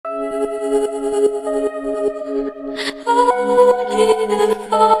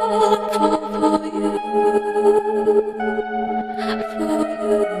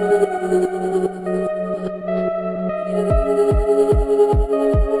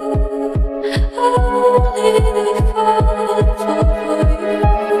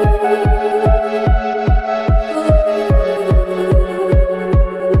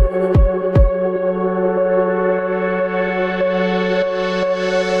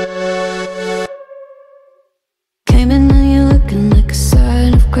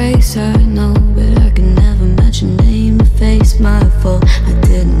I know, but I can never match your name to face my fault. I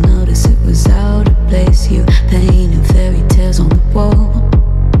didn't notice it was out of place. You painted fairy tales on the wall,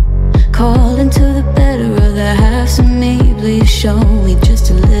 calling to the better of the halves of me. Please show me just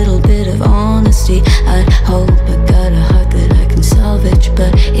a little bit of honesty. I hope I got a heart that I can salvage,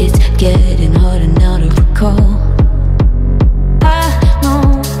 but it's getting harder now to recall.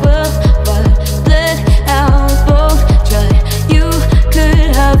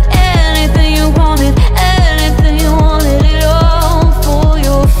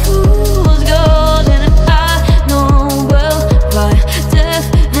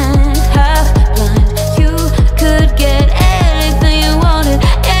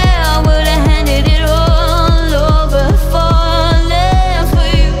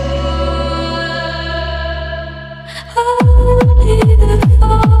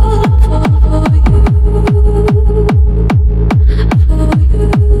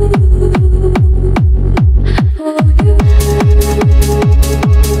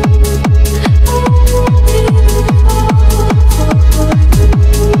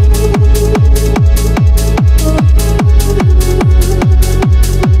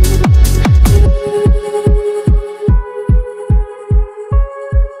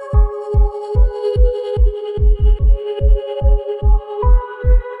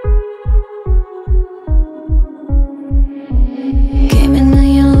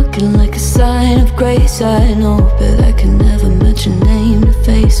 Like a sign of grace, I know, but I can never match your name to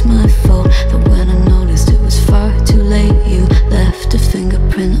face my fault.